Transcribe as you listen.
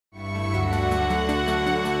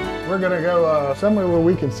We're going to go somewhere where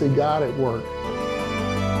we can see God at work.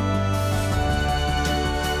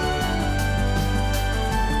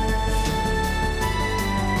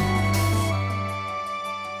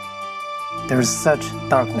 There is such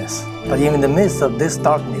darkness, but even in the midst of this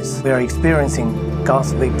darkness, we are experiencing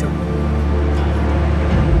God's victory.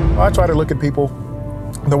 I try to look at people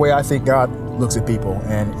the way I think God looks at people,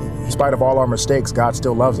 and in spite of all our mistakes, God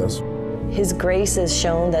still loves us. His grace has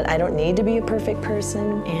shown that I don't need to be a perfect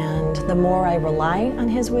person, and the more I rely on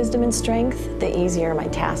His wisdom and strength, the easier my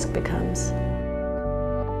task becomes.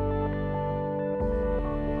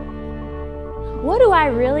 What do I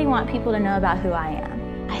really want people to know about who I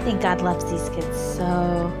am? I think God loves these kids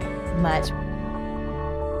so much.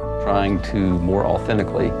 Trying to more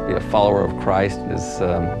authentically be a follower of Christ is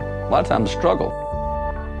a lot of times a struggle.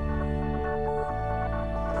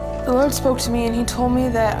 The Lord spoke to me and He told me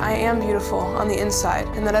that I am beautiful on the inside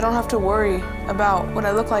and that I don't have to worry about what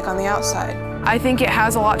I look like on the outside. I think it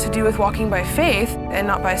has a lot to do with walking by faith and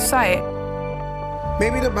not by sight.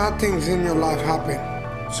 Maybe the bad things in your life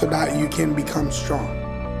happen so that you can become strong.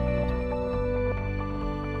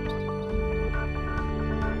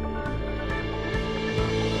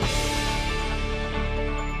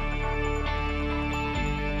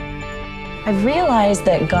 I've realized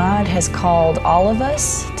that God has called all of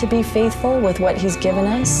us to be faithful with what He's given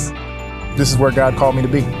us. This is where God called me to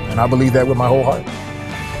be, and I believe that with my whole heart.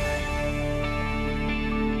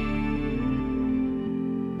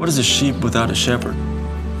 What is a sheep without a shepherd?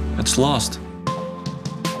 It's lost.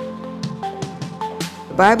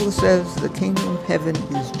 The Bible says the kingdom of heaven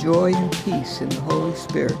is joy and peace in the Holy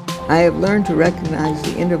Spirit. I have learned to recognize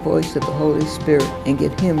the inner voice of the Holy Spirit and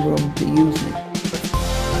give Him room to use me.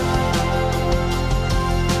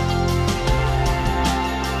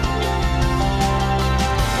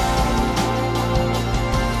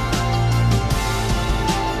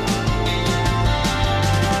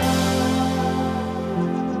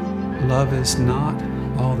 Love is not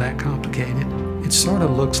all that complicated. It sort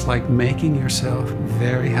of looks like making yourself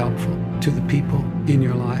very helpful to the people in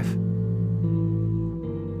your life.